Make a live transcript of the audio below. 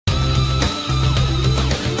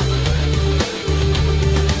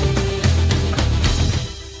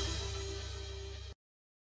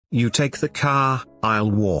You take the car,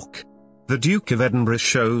 I'll walk. The Duke of Edinburgh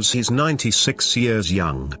shows he's 96 years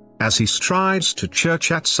young, as he strides to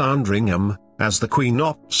church at Sandringham, as the Queen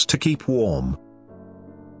opts to keep warm.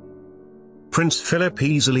 Prince Philip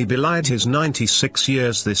easily belied his 96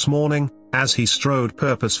 years this morning, as he strode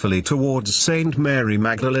purposefully towards St Mary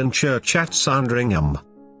Magdalene Church at Sandringham.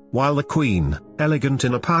 While the Queen, elegant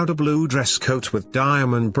in a powder blue dress coat with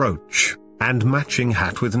diamond brooch, and matching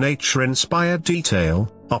hat with nature-inspired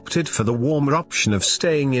detail, opted for the warmer option of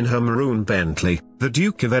staying in her maroon Bentley, the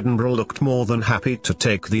Duke of Edinburgh looked more than happy to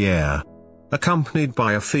take the air. Accompanied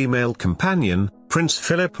by a female companion, Prince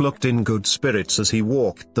Philip looked in good spirits as he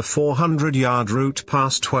walked the 400-yard route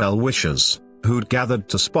past well-wishers, who'd gathered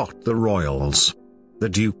to spot the royals. The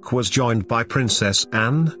Duke was joined by Princess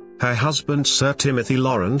Anne, her husband Sir Timothy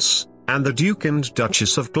Laurence, and the Duke and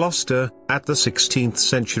Duchess of Gloucester, at the 16th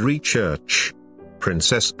century church.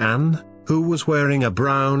 Princess Anne, who was wearing a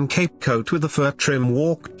brown cape coat with a fur trim,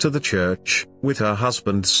 walked to the church, with her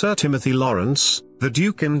husband Sir Timothy Laurence, the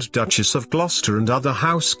Duke and Duchess of Gloucester and other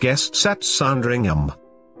house guests at Sandringham.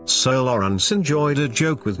 Sir Laurence enjoyed a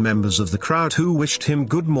joke with members of the crowd who wished him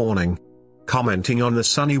good morning. Commenting on the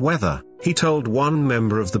sunny weather, he told one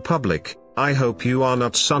member of the public, "I hope you are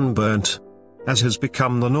not sunburnt." As has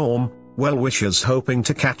become the norm, well-wishers hoping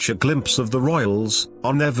to catch a glimpse of the royals,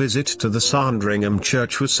 on their visit to the Sandringham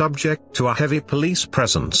church were subject to a heavy police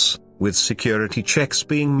presence, with security checks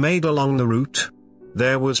being made along the route.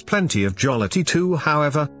 There was plenty of jollity too,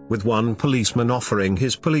 however, with one policeman offering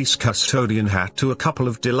his police custodian hat to a couple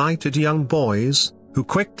of delighted young boys, who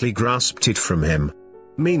quickly grasped it from him.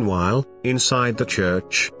 Meanwhile, inside the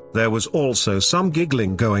church, there was also some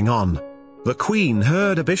giggling going on. The Queen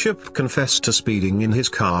heard a bishop confess to speeding in his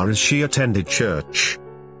car as she attended church.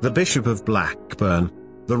 The Bishop of Blackburn,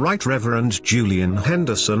 the Right Reverend Julian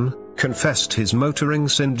Henderson, confessed his motoring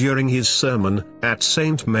sin during his sermon at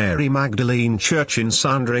St Mary Magdalene Church in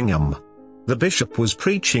Sandringham. The bishop was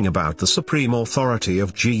preaching about the supreme authority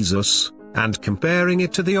of Jesus, and comparing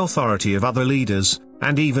it to the authority of other leaders,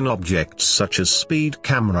 and even objects such as speed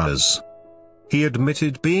cameras. He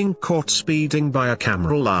admitted being caught speeding by a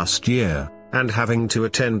camera last year, and having to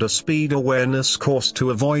attend a speed awareness course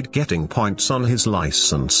to avoid getting points on his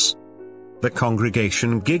license. The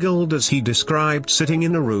congregation giggled as he described sitting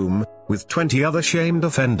in a room, with 20 other shamed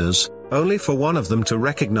offenders, only for one of them to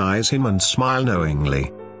recognize him and smile knowingly.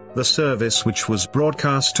 The service, which was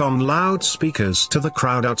broadcast on loudspeakers to the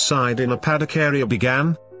crowd outside in a paddock area,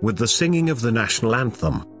 began with the singing of the national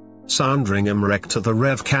anthem. Sandringham Rector the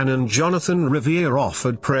Rev Canon Jonathan Revere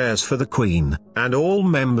offered prayers for the Queen, and all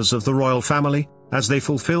members of the royal family, as they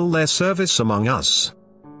fulfill their service among us.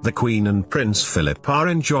 The Queen and Prince Philip are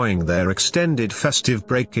enjoying their extended festive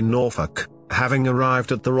break in Norfolk, having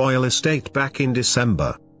arrived at the royal estate back in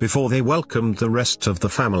December, before they welcomed the rest of the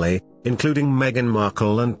family, including Meghan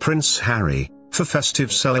Markle and Prince Harry, for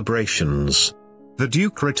festive celebrations. The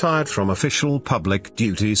Duke retired from official public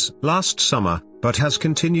duties last summer, but has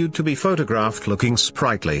continued to be photographed looking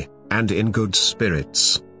sprightly, and in good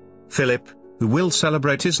spirits. Philip, who will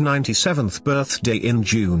celebrate his 97th birthday in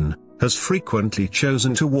June, has frequently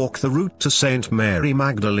chosen to walk the route to St Mary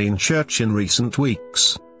Magdalene Church in recent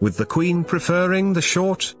weeks, with the Queen preferring the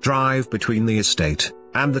short drive between the estate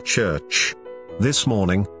and the church. This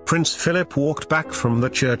morning, Prince Philip walked back from the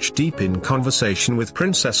church deep in conversation with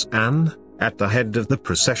Princess Anne, at the head of the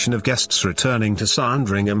procession of guests returning to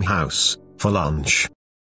Sandringham House for lunch.